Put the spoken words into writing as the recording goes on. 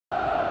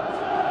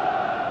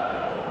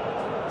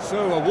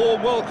So, a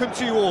warm welcome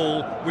to you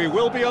all. We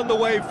will be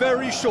underway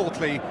very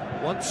shortly,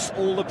 once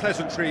all the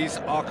pleasantries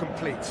are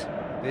complete.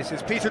 This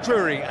is Peter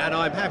Drury, and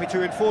I'm happy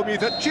to inform you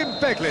that Jim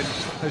Beglin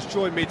has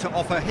joined me to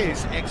offer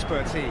his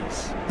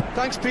expertise.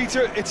 Thanks,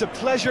 Peter. It's a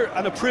pleasure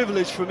and a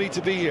privilege for me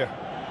to be here.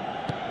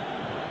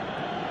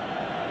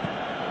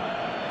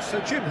 So,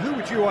 Jim, who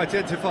would you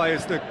identify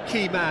as the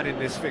key man in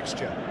this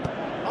fixture?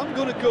 I'm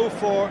going to go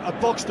for a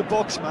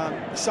box-to-box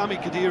man, Sami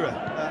Khedira,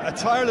 a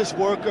tireless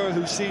worker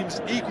who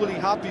seems equally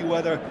happy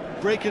whether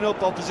breaking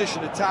up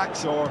opposition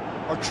attacks or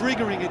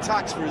triggering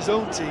attacks for his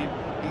own team.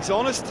 He's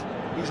honest,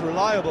 he's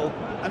reliable,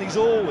 and he's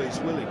always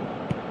willing.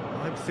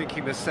 I'm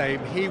thinking the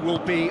same. He will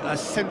be a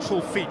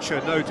central feature,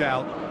 no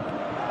doubt.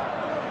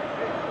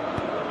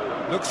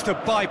 Looks to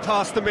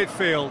bypass the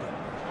midfield.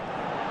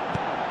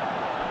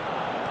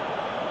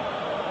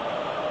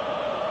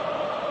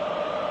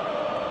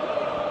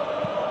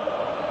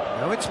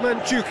 Now it's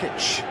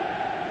Mandzukic.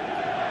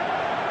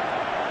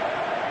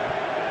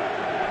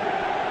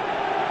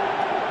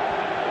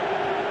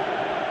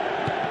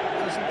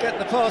 Doesn't get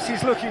the pass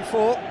he's looking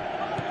for.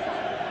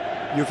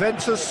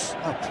 Juventus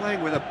are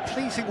playing with a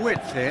pleasing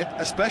width here.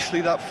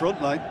 Especially that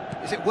front line.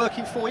 Is it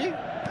working for you?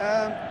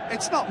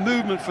 It's not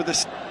movement for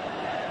this.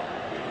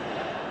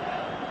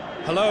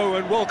 Hello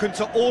and welcome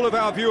to all of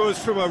our viewers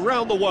from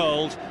around the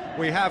world.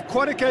 We have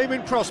quite a game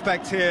in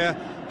prospect here.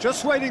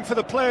 Just waiting for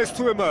the players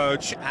to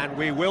emerge, and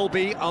we will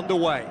be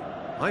underway.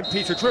 I'm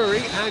Peter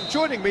Drury, and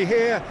joining me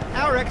here,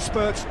 our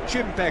expert,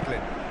 Jim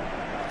Beglin.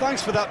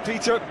 Thanks for that,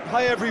 Peter.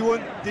 Hi,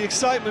 everyone. The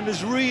excitement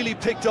has really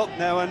picked up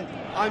now, and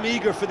I'm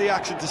eager for the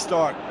action to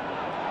start.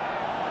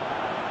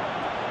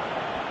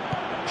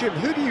 Jim,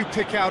 who do you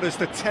pick out as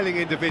the telling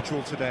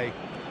individual today?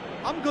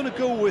 I'm going to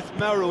go with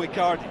Mauro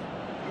Icardi.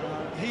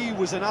 He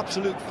was an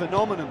absolute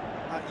phenomenon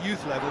at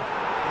youth level.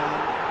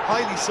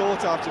 Highly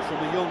sought after from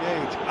a young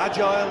age,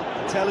 agile,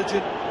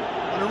 intelligent,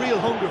 and a real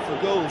hunger for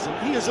goals, and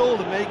he has all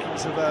the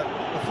makings of a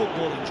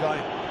footballing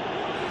giant.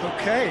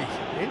 Okay,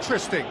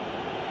 interesting.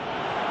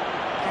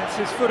 Gets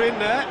his foot in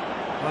there.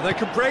 Well, they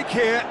can break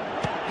here.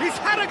 He's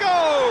had a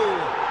go!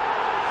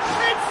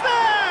 It's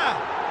there!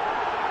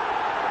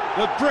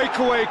 The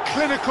breakaway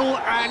clinical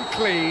and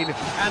clean,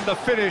 and the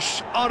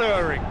finish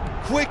unerring.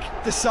 Quick,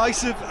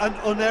 decisive and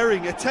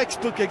unerring, a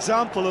textbook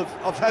example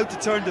of how to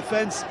turn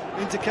defence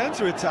into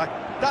counter-attack.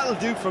 That'll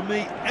do for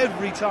me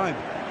every time.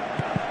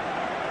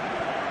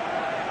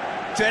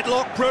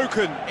 Deadlock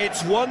broken,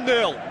 it's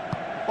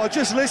 1-0. Well,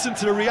 just listen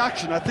to the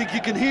reaction. I think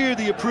you can hear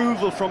the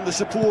approval from the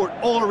support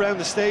all around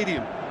the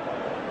stadium.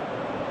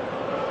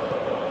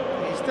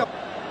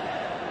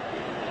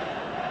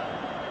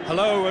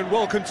 Hello and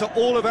welcome to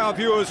all of our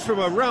viewers from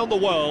around the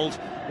world.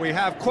 We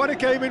have quite a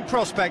game in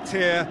prospect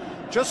here.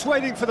 Just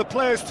waiting for the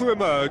players to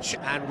emerge,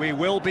 and we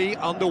will be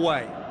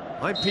underway.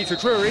 I'm Peter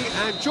Drury,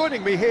 and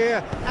joining me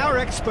here, our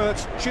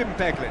expert, Jim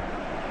Beglin.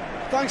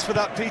 Thanks for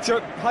that,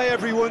 Peter. Hi,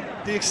 everyone.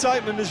 The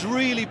excitement has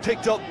really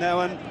picked up now,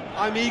 and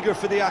I'm eager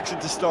for the action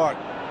to start.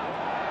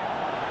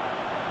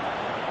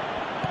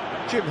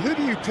 Jim, who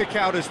do you pick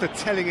out as the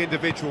telling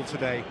individual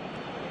today?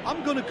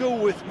 I'm going to go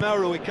with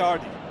Mauro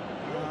Icardi.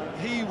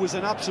 He was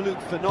an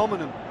absolute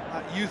phenomenon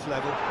at youth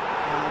level.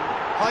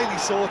 Highly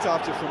sought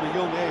after from a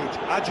young age,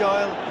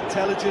 agile,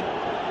 intelligent,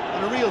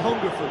 and a real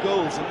hunger for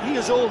goals, and he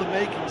has all the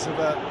makings of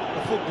a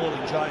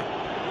footballing giant.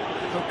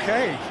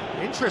 Okay,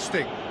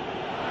 interesting.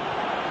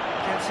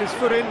 Gets his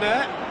foot in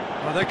there.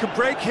 Well, they can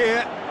break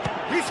here.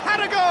 He's had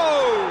a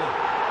go!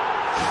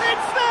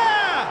 It's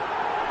there!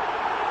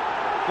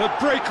 The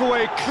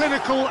breakaway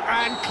clinical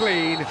and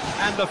clean,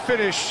 and the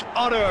finish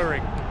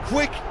unerring.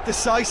 Quick,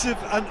 decisive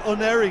and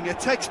unerring, a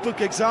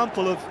textbook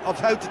example of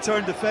how to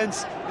turn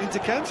defence into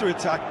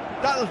counter-attack.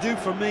 That'll do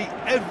for me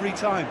every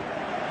time.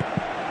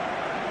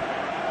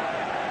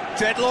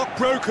 Deadlock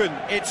broken,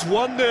 it's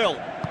 1-0.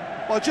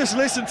 Well, just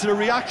listen to the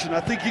reaction. I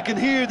think you can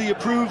hear the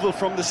approval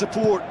from the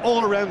support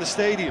all around the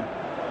stadium.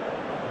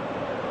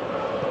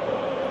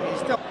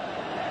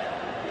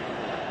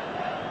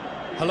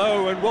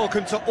 Hello and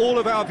welcome to all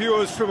of our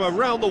viewers from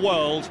around the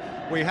world.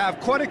 We have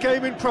quite a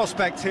game in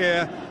prospect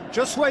here.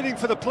 Just waiting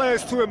for the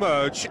players to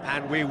emerge,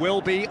 and we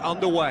will be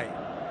underway.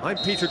 I'm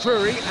Peter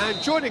Drury,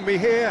 and joining me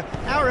here,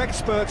 our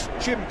expert,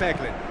 Jim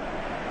Beglin.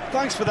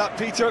 Thanks for that,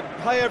 Peter.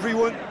 Hi,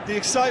 everyone. The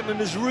excitement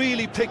has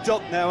really picked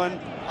up now, and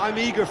I'm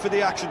eager for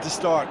the action to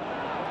start.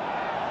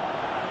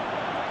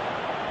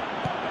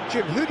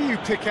 Jim, who do you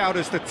pick out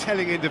as the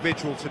telling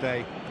individual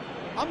today?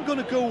 I'm going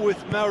to go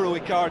with Mauro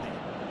Icardi.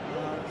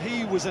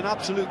 He was an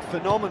absolute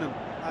phenomenon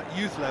at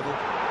youth level.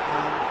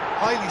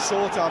 Highly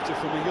sought after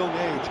from a young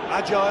age,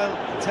 agile,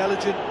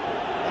 intelligent,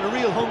 and a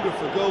real hunger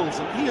for goals,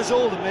 and he has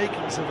all the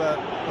makings of a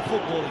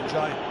footballing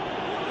giant.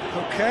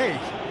 Okay,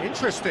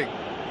 interesting.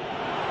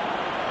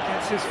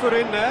 Gets his foot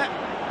in there.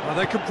 Well,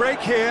 they can break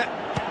here.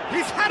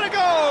 He's had a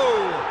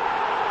go!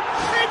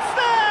 It's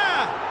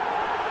there!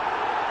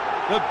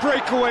 The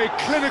breakaway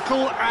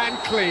clinical and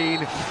clean,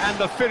 and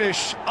the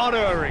finish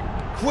unerring.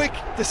 Quick,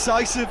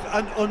 decisive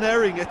and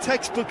unerring, a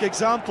textbook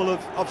example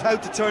of how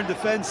to turn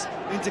defence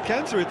into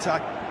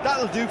counter-attack.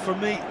 That'll do for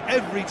me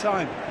every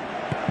time.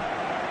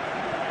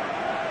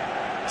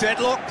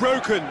 Deadlock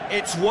broken,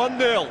 it's 1-0.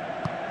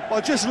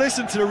 Well, just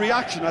listen to the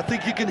reaction. I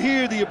think you can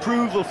hear the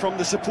approval from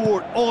the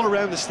support all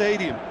around the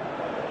stadium.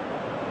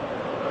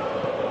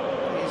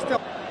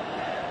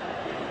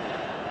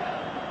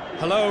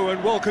 Hello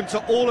and welcome to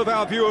all of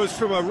our viewers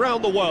from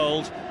around the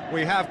world.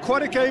 We have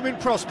quite a game in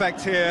prospect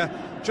here,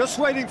 just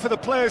waiting for the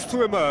players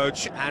to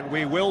emerge, and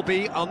we will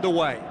be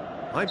underway.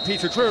 I'm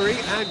Peter Drury,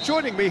 and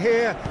joining me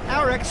here,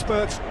 our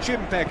expert Jim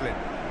Beglin.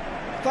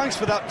 Thanks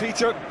for that,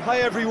 Peter. Hi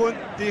everyone.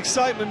 The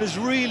excitement has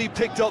really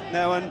picked up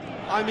now, and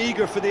I'm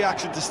eager for the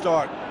action to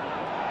start.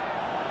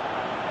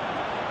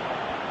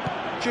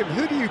 Jim,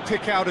 who do you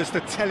pick out as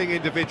the telling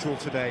individual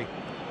today?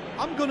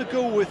 I'm going to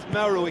go with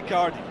Mauro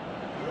Icardi.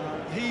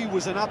 He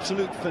was an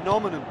absolute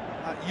phenomenon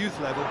at youth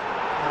level,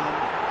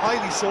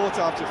 highly sought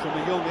after from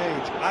a young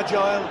age,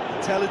 agile,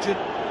 intelligent,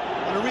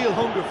 and a real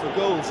hunger for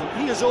goals, and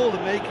he has all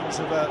the makings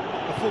of a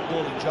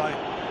footballing giant.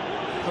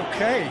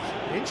 Okay,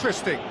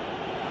 interesting.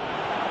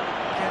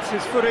 Gets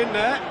his foot in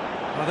there.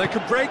 Well, they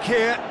can break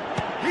here.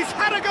 He's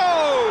had a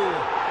go!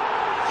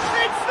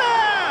 It's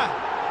there!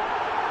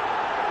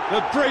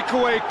 The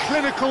breakaway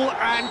clinical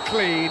and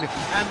clean,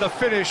 and the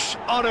finish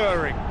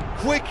unerring.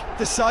 Quick,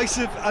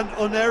 decisive and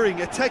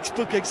unerring, a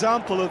textbook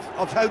example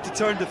of how to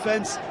turn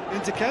defence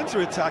into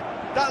counter-attack.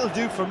 That'll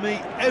do for me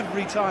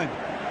every time.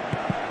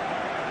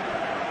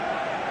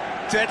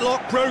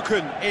 Deadlock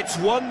broken, it's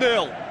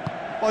 1-0.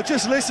 Well,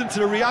 just listen to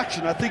the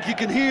reaction. I think you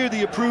can hear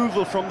the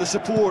approval from the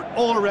support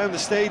all around the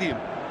stadium.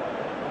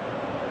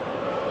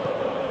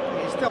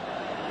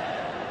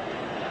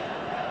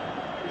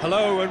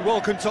 Hello and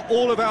welcome to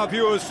all of our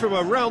viewers from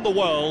around the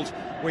world.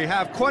 We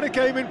have quite a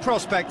game in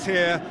prospect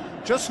here,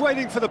 just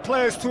waiting for the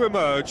players to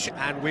emerge,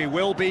 and we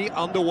will be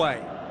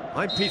underway.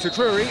 I'm Peter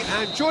Drury,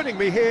 and joining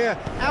me here,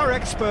 our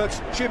expert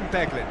Jim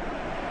Beglin.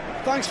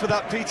 Thanks for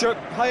that, Peter.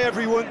 Hi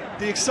everyone.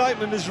 The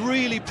excitement has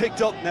really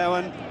picked up now,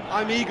 and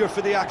I'm eager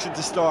for the action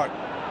to start.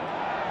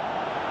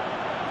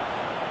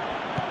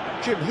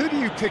 Jim, who do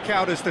you pick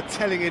out as the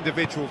telling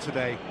individual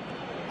today?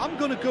 I'm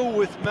going to go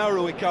with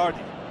Mauro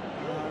Icardi.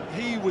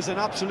 He was an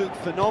absolute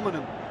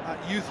phenomenon at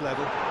youth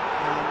level,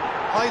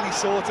 highly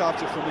sought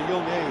after from a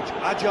young age,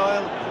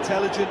 agile,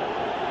 intelligent,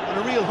 and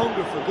a real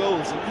hunger for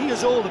goals, and he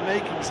has all the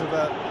makings of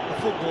a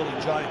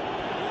footballing giant.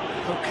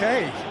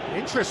 Okay,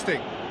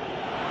 interesting.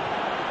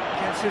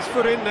 Gets his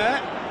foot in there.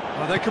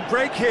 Well, they can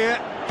break here.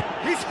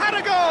 He's had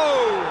a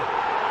go!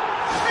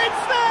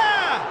 It's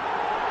there!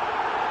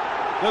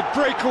 The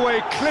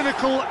breakaway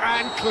clinical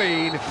and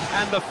clean,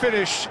 and the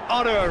finish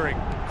unerring.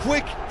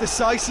 Quick,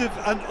 decisive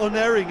and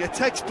unerring, a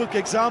textbook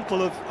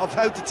example of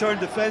how to turn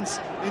defence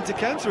into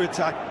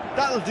counter-attack.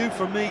 That'll do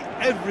for me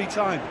every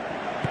time.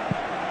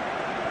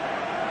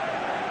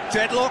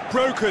 Deadlock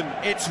broken,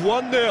 it's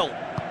 1-0.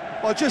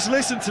 Well, just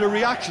listen to the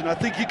reaction. I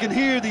think you can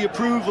hear the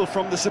approval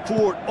from the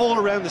support all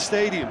around the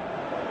stadium.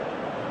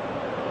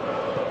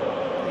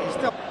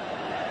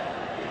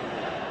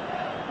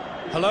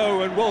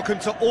 Hello and welcome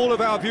to all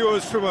of our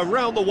viewers from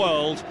around the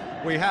world.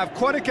 We have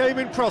quite a game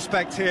in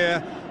prospect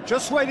here,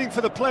 just waiting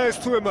for the players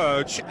to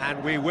emerge,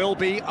 and we will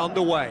be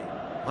underway.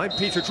 I'm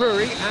Peter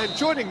Drury, and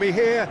joining me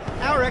here,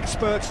 our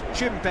expert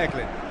Jim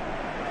Beglin.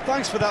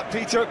 Thanks for that,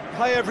 Peter.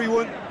 Hi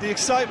everyone. The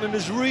excitement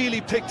has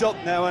really picked up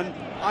now, and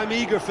I'm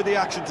eager for the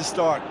action to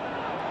start.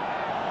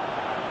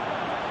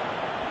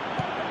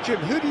 Jim,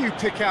 who do you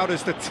pick out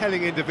as the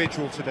telling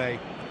individual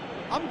today?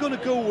 I'm going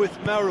to go with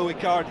Mauro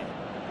Icardi.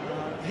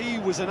 He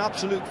was an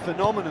absolute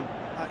phenomenon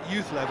at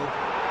youth level,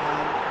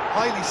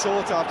 highly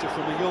sought after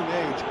from a young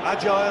age,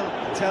 agile,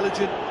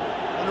 intelligent,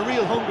 and a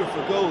real hunger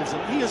for goals,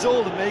 and he has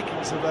all the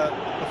makings of a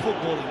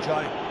footballing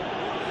giant.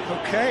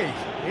 Okay,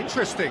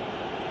 interesting.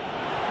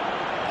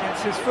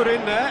 Gets his foot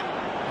in there.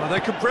 Well, they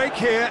can break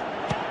here.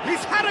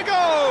 He's had a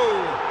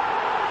go!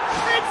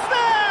 It's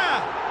there!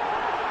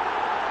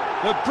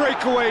 The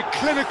breakaway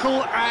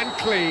clinical and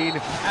clean,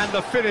 and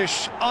the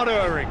finish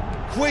unerring.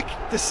 Quick,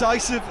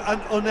 decisive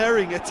and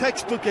unerring, a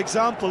textbook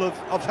example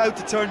of how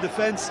to turn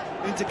defence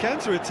into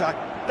counter-attack.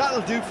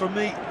 That'll do for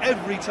me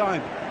every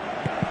time.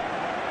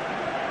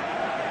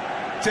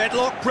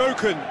 Deadlock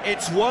broken,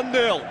 it's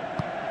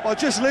 1-0. Well,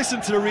 just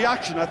listen to the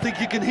reaction. I think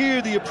you can hear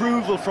the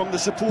approval from the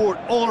support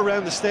all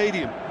around the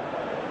stadium.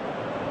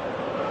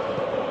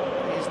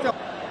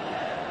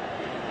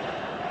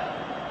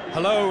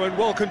 Hello and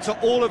welcome to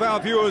all of our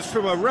viewers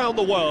from around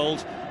the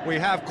world. We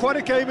have quite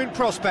a game in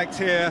prospect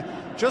here,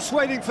 just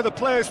waiting for the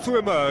players to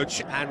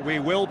emerge, and we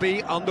will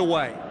be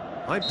underway.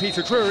 I'm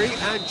Peter Drury,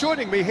 and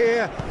joining me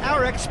here,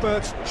 our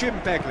expert Jim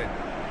Beglin.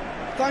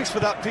 Thanks for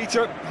that,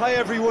 Peter. Hi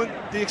everyone.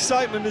 The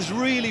excitement has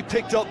really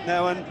picked up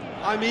now, and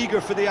I'm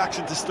eager for the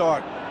action to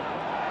start.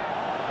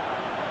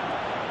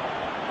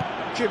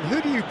 Jim,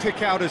 who do you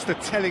pick out as the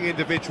telling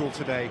individual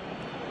today?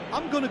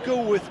 I'm going to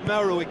go with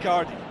Mauro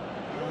Icardi.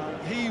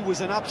 He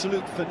was an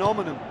absolute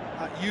phenomenon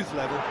at youth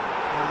level,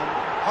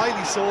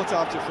 highly sought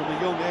after from a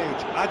young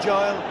age,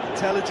 agile,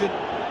 intelligent,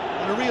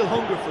 and a real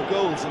hunger for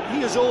goals, and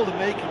he has all the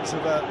makings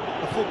of a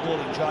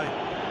footballing giant.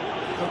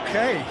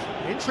 Okay,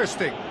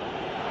 interesting.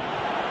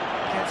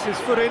 Gets his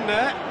foot in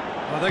there.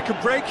 Well, they can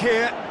break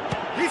here.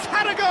 He's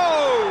had a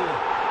go!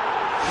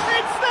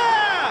 It's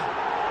there!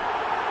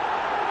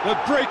 The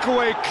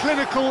breakaway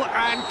clinical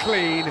and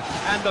clean,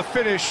 and the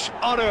finish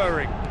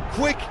unerring.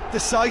 Quick,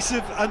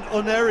 decisive and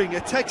unerring, a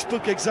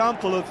textbook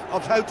example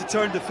of how to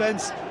turn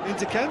defence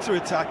into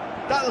counter-attack.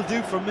 That'll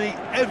do for me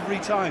every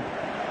time.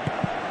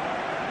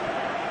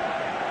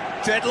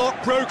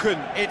 Deadlock broken,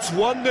 it's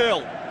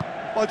 1-0.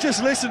 Well,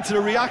 just listen to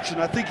the reaction.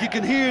 I think you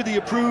can hear the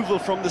approval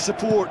from the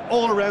support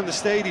all around the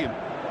stadium.